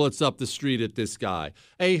lobbing bullets up the street at this guy.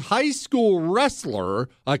 A high school wrestler,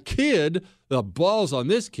 a kid, the balls on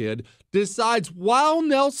this kid, decides while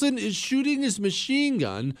Nelson is shooting his machine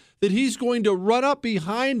gun that he's going to run up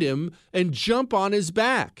behind him and jump on his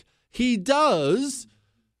back. He does.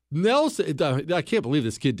 Nelson, I can't believe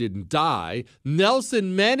this kid didn't die.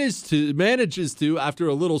 Nelson manages to, after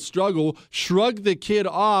a little struggle, shrug the kid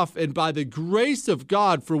off, and by the grace of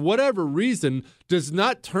God, for whatever reason, does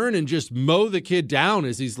not turn and just mow the kid down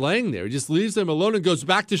as he's laying there. He just leaves him alone and goes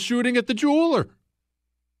back to shooting at the jeweler.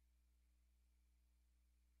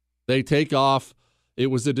 They take off. It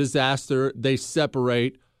was a disaster. They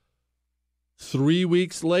separate. 3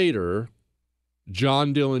 weeks later,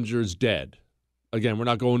 John Dillinger's dead. Again, we're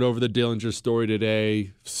not going over the Dillinger story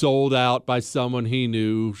today. Sold out by someone he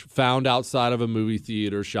knew, found outside of a movie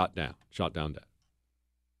theater, shot down dead.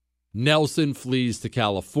 Nelson flees to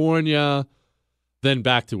California, then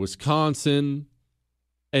back to Wisconsin.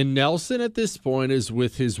 And Nelson at this point is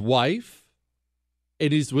with his wife,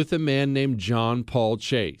 and he's with a man named John Paul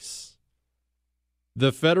Chase.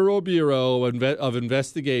 The Federal Bureau of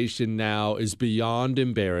Investigation now is beyond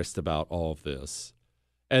embarrassed about all of this.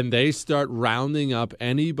 And they start rounding up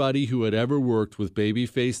anybody who had ever worked with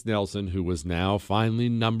Babyface Nelson, who was now finally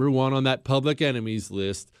number one on that public enemies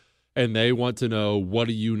list. And they want to know, what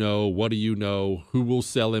do you know? What do you know? Who will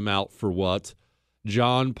sell him out for what?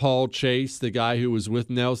 John Paul Chase, the guy who was with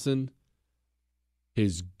Nelson,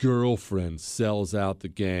 his girlfriend sells out the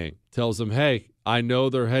gang. Tells him, hey, I know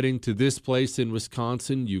they're heading to this place in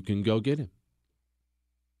Wisconsin. You can go get him.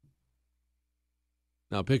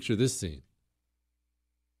 Now picture this scene.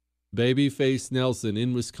 Babyface Nelson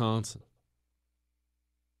in Wisconsin.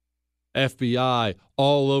 FBI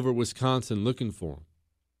all over Wisconsin looking for him.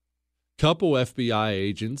 Couple FBI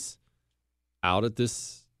agents out at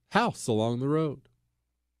this house along the road.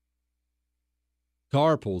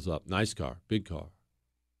 Car pulls up. Nice car. Big car.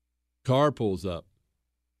 Car pulls up.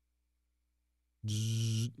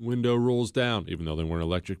 Zzz, window rolls down. Even though they weren't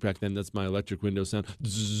electric back then, that's my electric window sound.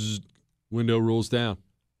 Zzz, window rolls down.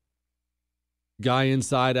 Guy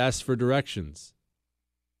inside asks for directions.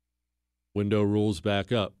 Window rolls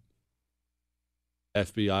back up.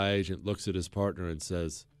 FBI agent looks at his partner and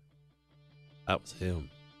says, that was him.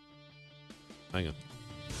 Hang on.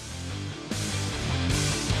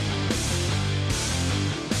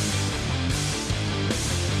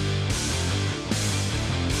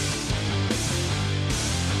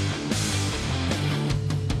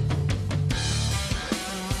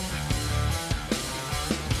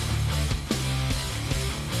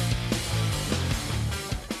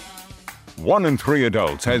 One in 3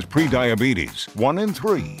 adults has prediabetes. 1 in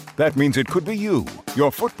 3. That means it could be you,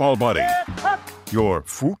 your football buddy, your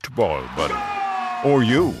football buddy, or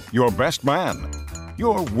you, your best man,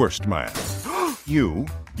 your worst man, you,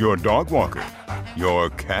 your dog walker, your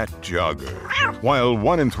cat jogger. While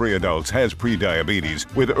 1 in 3 adults has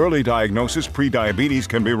prediabetes, with early diagnosis, prediabetes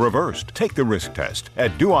can be reversed. Take the risk test at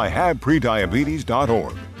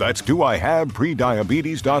doihaveprediabetes.org. That's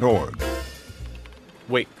doihaveprediabetes.org.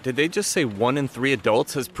 Wait, did they just say 1 in 3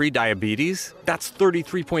 adults has prediabetes? That's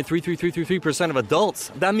 33.33333% of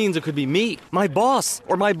adults. That means it could be me, my boss,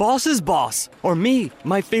 or my boss's boss, or me,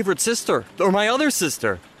 my favorite sister, or my other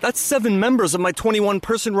sister. That's 7 members of my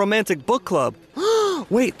 21-person romantic book club.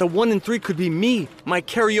 Wait, the 1 in 3 could be me, my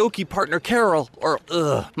karaoke partner Carol, or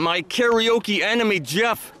my karaoke enemy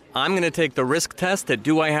Jeff. I'm gonna take the risk test at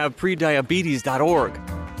doihaveprediabetes.org.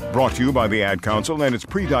 Brought to you by the Ad Council and its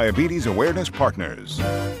Prediabetes Awareness Partners.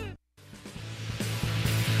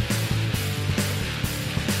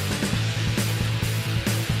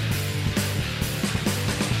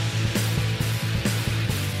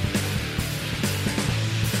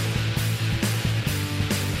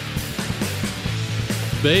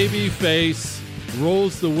 Babyface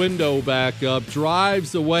rolls the window back up,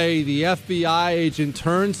 drives away. The FBI agent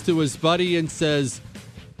turns to his buddy and says,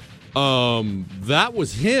 that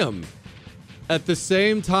was him. At the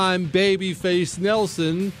same time, Babyface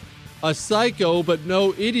Nelson, a psycho but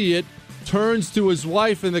no idiot, turns to his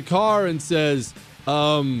wife in the car and says,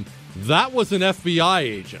 that was an FBI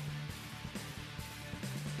agent.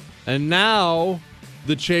 And now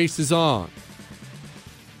the chase is on.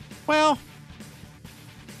 Well,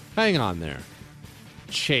 hang on there.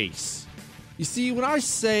 Chase. You see, when I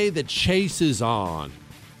say the chase is on,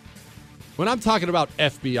 when I'm talking about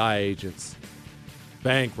FBI agents,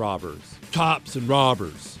 bank robbers, cops and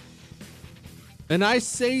robbers, and I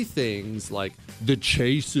say things like, the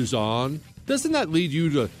chase is on, doesn't that lead you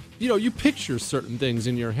to you picture certain things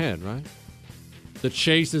in your head, right? The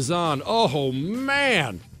chase is on. Oh,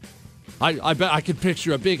 man. I bet I could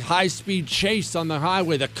picture a big high-speed chase on the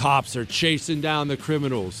highway. The cops are chasing down the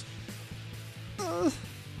criminals.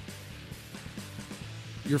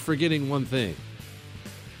 You're forgetting one thing.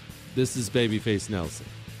 This is Babyface Nelson.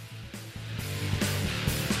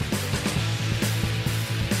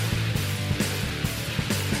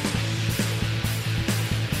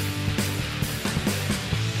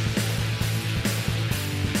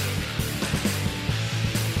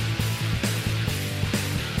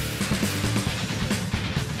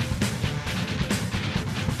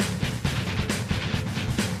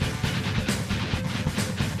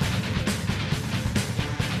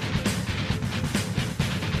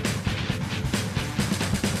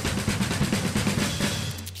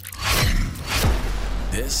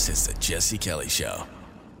 This is the Jesse Kelly Show.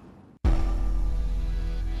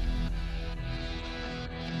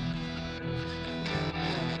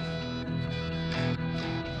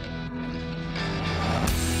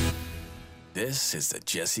 This is the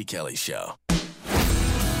Jesse Kelly Show.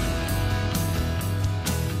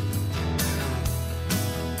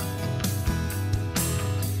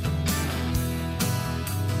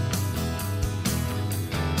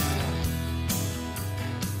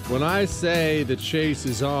 When I say the chase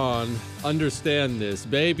is on, understand this.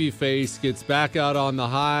 Babyface gets back out on the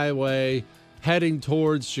highway, heading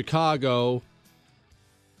towards Chicago.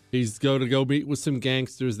 He's going to go meet with some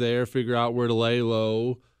gangsters there, figure out where to lay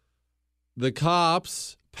low. The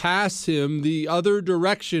cops pass him the other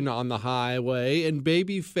direction on the highway, and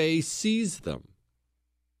Babyface sees them.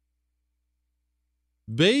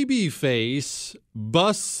 Babyface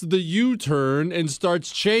busts the U-turn and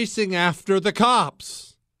starts chasing after the cops.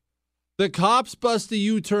 The cops bust a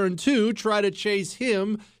U-turn too, try to chase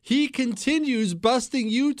him. He continues busting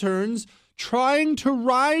U-turns, trying to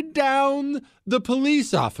ride down the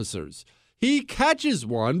police officers. He catches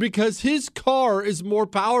one because his car is more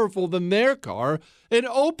powerful than their car and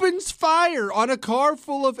opens fire on a car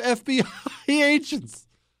full of FBI agents.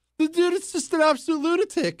 The dude is just an absolute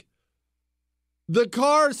lunatic. The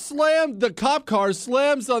cop car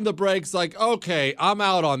slams on the brakes like, okay, I'm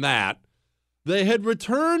out on that. They had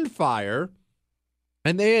returned fire,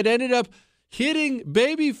 and they had ended up hitting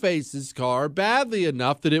Babyface's car badly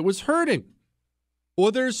enough that it was hurting.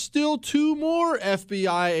 Well, there's still two more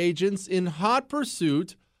FBI agents in hot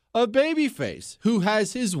pursuit of Babyface, who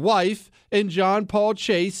has his wife and John Paul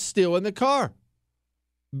Chase still in the car.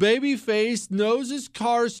 Babyface knows his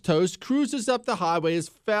car's toast, cruises up the highway as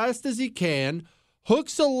fast as he can,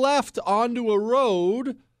 hooks a left onto a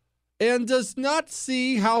road, and does not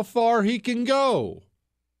see how far he can go.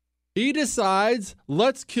 He decides,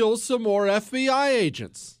 let's kill some more FBI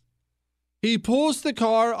agents. He pulls the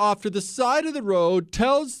car off to the side of the road,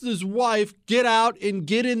 tells his wife, get out and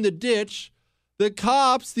get in the ditch. The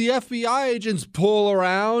cops, the FBI agents, pull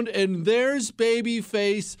around, and there's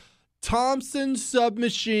Babyface, Thompson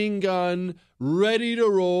submachine gun, ready to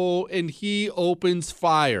roll, and he opens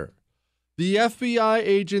fire. The FBI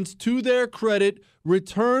agents, to their credit,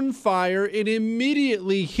 return fire and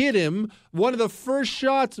immediately hit him. One of the first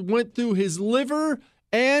shots went through his liver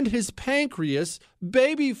and his pancreas.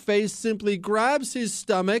 Babyface simply grabs his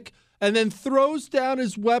stomach and then throws down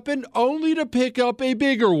his weapon only to pick up a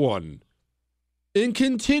bigger one and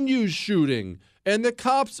continues shooting. And the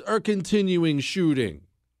cops are continuing shooting.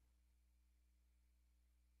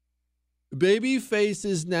 Babyface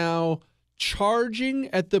is now charging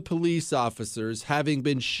at the police officers, having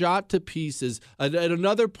been shot to pieces. At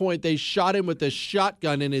another point, they shot him with a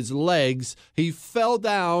shotgun in his legs. He fell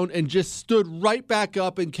down and just stood right back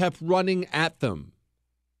up and kept running at them.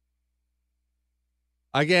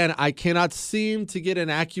 Again, I cannot seem to get an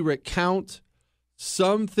accurate count.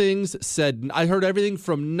 Some things said, I heard everything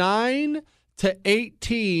from 9 to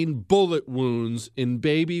 18 bullet wounds in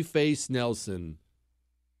Babyface Nelson.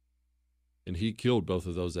 And he killed both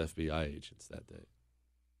of those FBI agents that day.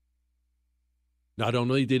 Not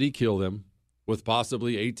only did he kill them with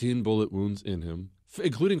possibly 18 bullet wounds in him,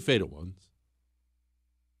 including fatal ones,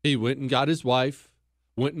 he went and got his wife,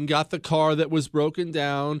 went and got the car that was broken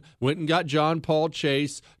down, went and got John Paul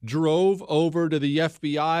Chase, drove over to the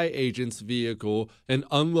FBI agent's vehicle and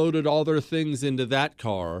unloaded all their things into that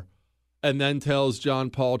car, and then tells John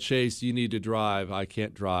Paul Chase, you need to drive. I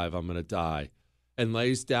can't drive. I'm going to die. And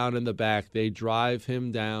lays down in the back. They drive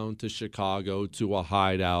him down to Chicago to a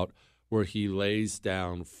hideout where he lays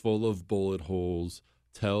down full of bullet holes,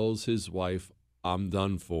 tells his wife, I'm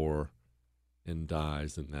done for, and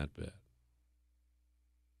dies in that bed.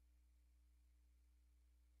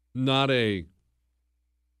 Not a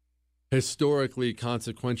historically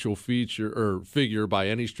consequential feature or figure by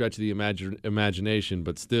any stretch of the imagination,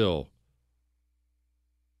 but still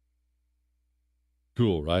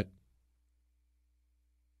cool, right?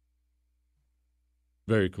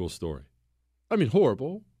 Very cool story. I mean,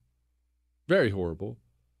 horrible, very horrible,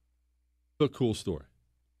 but cool story.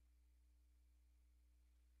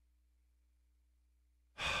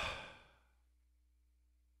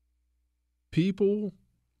 People,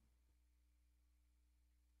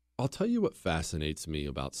 I'll tell you what fascinates me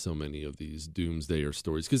about so many of these doomsdayer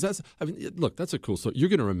stories, because that's a cool story. You're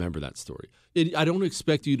going to remember that story. I don't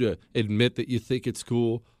expect you to admit that you think it's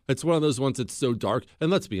cool. It's one of those ones that's so dark.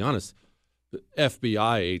 And let's be honest,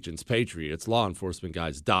 FBI agents, patriots, law enforcement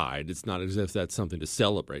guys died. It's not as if that's something to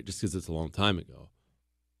celebrate just because it's a long time ago.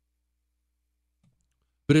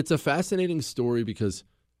 But it's a fascinating story because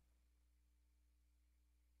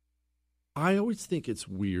I always think it's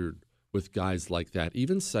weird with guys like that,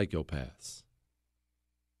 even psychopaths.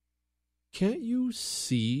 Can't you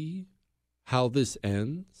see how this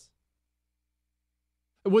ends?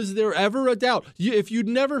 Was there ever a doubt? If you'd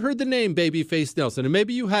never heard the name Babyface Nelson, and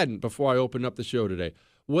maybe you hadn't before I opened up the show today,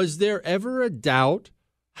 was there ever a doubt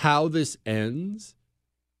how this ends?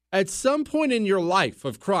 At some point in your life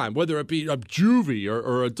of crime, whether it be a juvie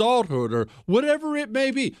or adulthood or whatever it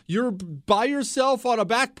may be, you're by yourself on a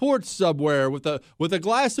back porch somewhere with a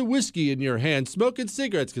glass of whiskey in your hand, smoking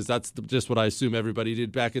cigarettes, because that's just what I assume everybody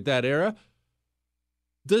did back at that era.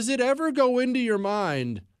 Does it ever go into your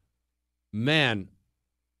mind, man,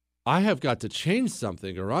 I have got to change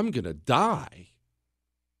something or I'm going to die?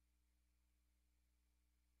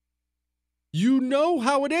 You know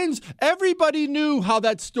how it ends. Everybody knew how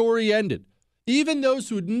that story ended. Even those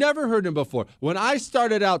who'd never heard him before. When I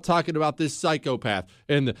started out talking about this psychopath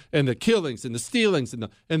and the killings and the stealings and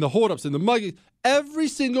the holdups and the muggings, every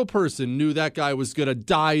single person knew that guy was going to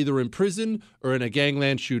die either in prison or in a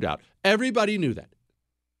gangland shootout. Everybody knew that.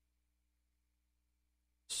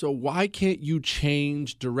 So why can't you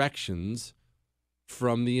change directions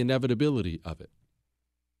from the inevitability of it?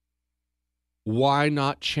 Why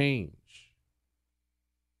not change?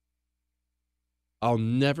 I'll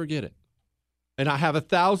never get it. And I have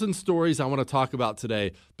 1,000 stories I want to talk about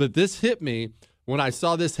today, but this hit me when I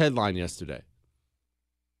saw this headline yesterday.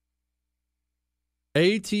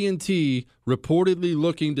 AT&T reportedly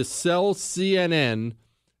looking to sell CNN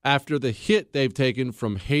after the hit they've taken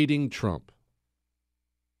from hating Trump.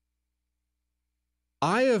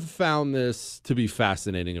 I have found this to be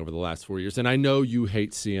fascinating over the last 4 years, and I know you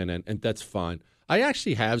hate CNN, and that's fine. I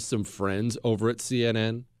actually have some friends over at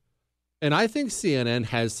CNN. And I think CNN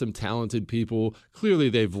has some talented people. Clearly,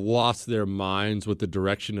 they've lost their minds with the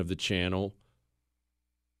direction of the channel.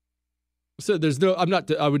 So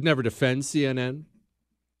I would never defend CNN,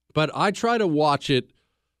 but I try to watch it.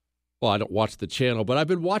 Well, I don't watch the channel, but I've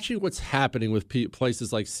been watching what's happening with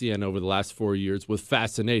places like CNN over the last 4 years with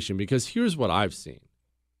fascination, because here's what I've seen.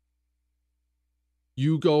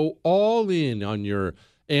 You go all in on your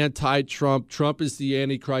anti-Trump, Trump is the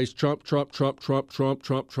Antichrist, Trump,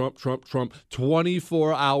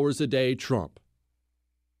 24 hours a day, Trump.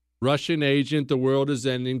 Russian agent, the world is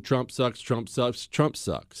ending, Trump sucks, Trump sucks, Trump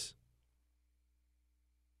sucks.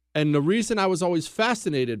 And the reason I was always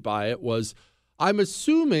fascinated by it was, I'm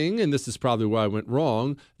assuming, and this is probably where I went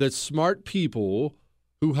wrong, that smart people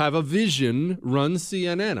who have a vision run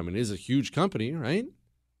CNN. I mean, it is a huge company, right?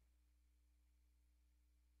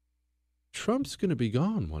 Trump's going to be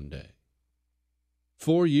gone one day.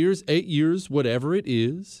 4 years, 8 years, whatever it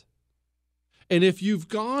is. And if you've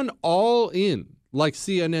gone all in, like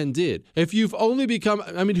CNN did, if you've only become,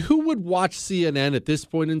 I mean, who would watch CNN at this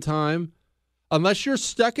point in time? Unless you're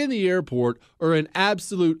stuck in the airport or an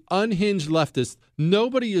absolute unhinged leftist,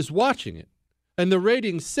 nobody is watching it. And the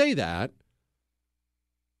ratings say that.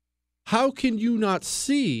 How can you not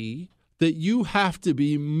see that you have to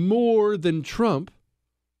be more than Trump,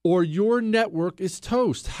 or your network is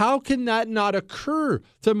toast? How can that not occur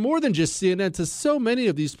to more than just CNN, to so many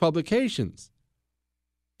of these publications?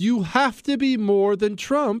 You have to be more than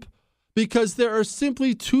Trump because there are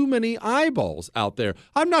simply too many eyeballs out there.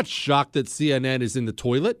 I'm not shocked that CNN is in the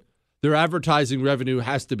toilet. Their advertising revenue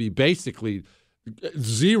has to be basically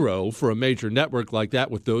zero for a major network like that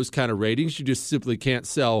with those kind of ratings. You just simply can't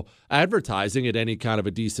sell advertising at any kind of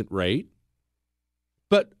a decent rate.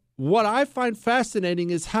 But what I find fascinating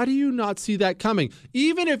is, how do you not see that coming?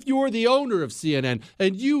 Even if you're the owner of CNN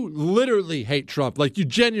and you literally hate Trump, like you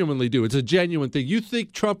genuinely do, it's a genuine thing. You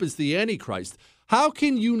think Trump is the Antichrist. How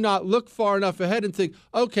can you not look far enough ahead and think,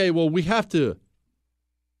 okay, well, we have to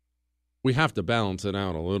balance it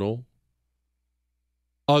out a little.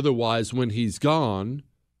 Otherwise, when he's gone,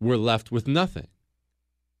 we're left with nothing.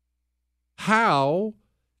 How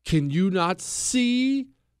can you not see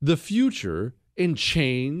the future and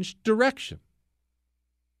change direction?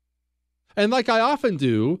 And like I often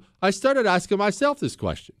do, I started asking myself this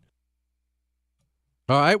question.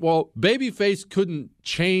 All right, well, Babyface couldn't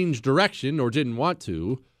change direction or didn't want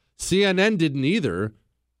to. CNN didn't either.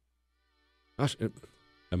 Gosh,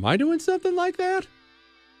 am I doing something like that?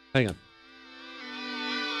 Hang on.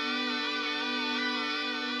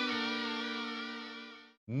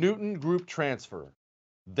 Newton Group Transfer.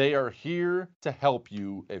 They are here to help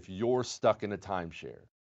you if you're stuck in a timeshare.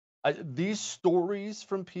 These stories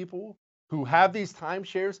from people who have these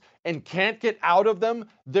timeshares and can't get out of them,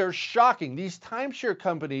 they're shocking. These timeshare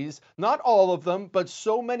companies, not all of them, but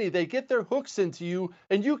so many, they get their hooks into you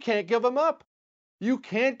and you can't give them up. You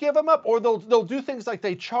can't give them up. Or they'll do things like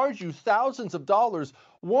they charge you thousands of dollars.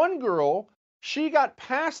 One girl, she got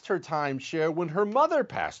past her timeshare when her mother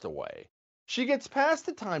passed away. She gets past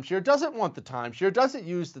the timeshare, doesn't want the timeshare, doesn't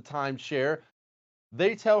use the timeshare.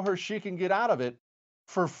 They tell her she can get out of it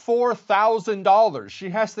for $4,000. She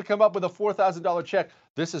has to come up with a $4,000 check.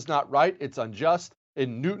 This is not right. It's unjust.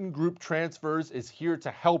 And Newton Group Transfers is here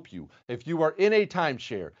to help you. If you are in a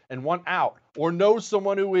timeshare and want out or know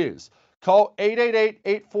someone who is, call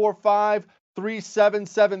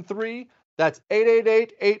 888-845-3773. That's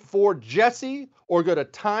 888-84-JESSE, or go to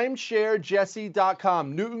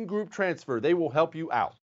timesharejesse.com. Newton Group Transfer. They will help you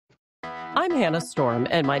out. I'm Hannah Storm,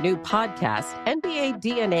 and my new podcast, NBA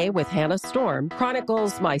DNA with Hannah Storm,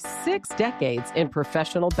 chronicles my 6 decades in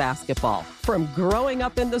professional basketball. From growing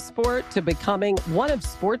up in the sport to becoming one of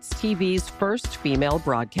sports TV's first female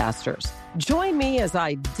broadcasters. Join me as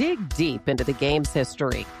I dig deep into the game's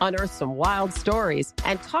history, unearth some wild stories,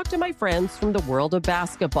 and talk to my friends from the world of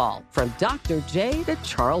basketball, from Dr. J to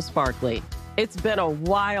Charles Barkley. It's been a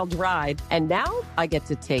wild ride, and now I get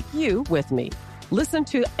to take you with me. Listen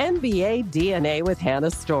to NBA DNA with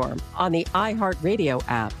Hannah Storm on the iHeartRadio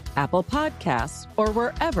app, Apple Podcasts, or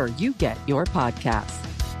wherever you get your podcasts.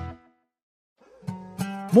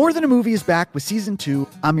 More Than a Movie is back with Season 2.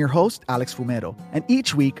 I'm your host, Alex Fumero, and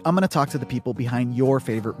each week I'm going to talk to the people behind your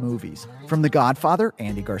favorite movies. From The Godfather,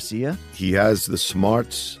 Andy Garcia. He has the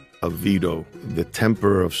smarts of Vito, the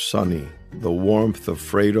temper of Sonny, the warmth of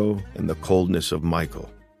Fredo, and the coldness of Michael.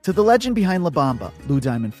 To the legend behind La Bamba, Lou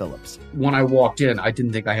Diamond Phillips. When I walked in, I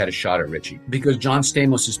didn't think I had a shot at Richie because John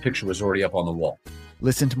Stamos' picture was already up on the wall.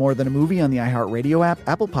 Listen to More Than a Movie on the iHeartRadio app,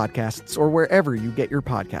 Apple Podcasts, or wherever you get your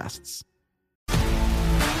podcasts.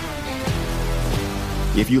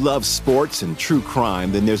 If you love sports and true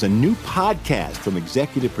crime, then there's a new podcast from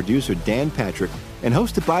executive producer Dan Patrick and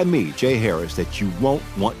hosted by me, Jay Harris, that you won't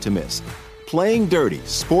want to miss. Playing Dirty: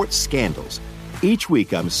 Sports Scandals. Each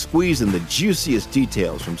week, I'm squeezing the juiciest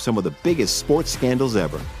details from some of the biggest sports scandals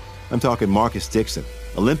ever. I'm talking Marcus Dixon,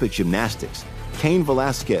 Olympic gymnastics, Cain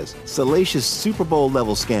Velasquez, salacious Super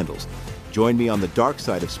Bowl-level scandals. Join me on the dark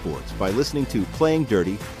side of sports by listening to Playing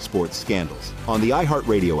Dirty: Sports Scandals on the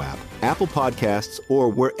iHeartRadio app, Apple Podcasts, or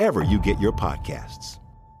wherever you get your podcasts.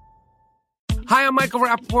 Hi, I'm Michael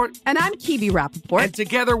Rappaport. And I'm Kibi Rappaport. And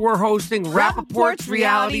together we're hosting Rappaport's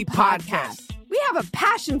Reality Podcast. We have a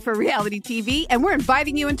passion for reality TV, and we're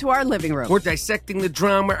inviting you into our living room. We're dissecting the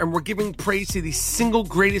drama, and we're giving praise to the single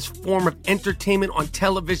greatest form of entertainment on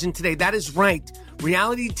television today. That is right.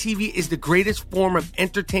 Reality TV is the greatest form of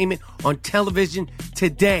entertainment on television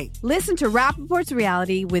today. Listen to Rappaport's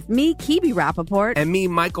Reality with me, Kibi Rappaport. And me,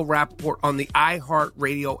 Michael Rappaport, on the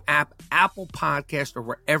iHeartRadio app, Apple Podcast, or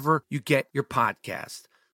wherever you get your podcast.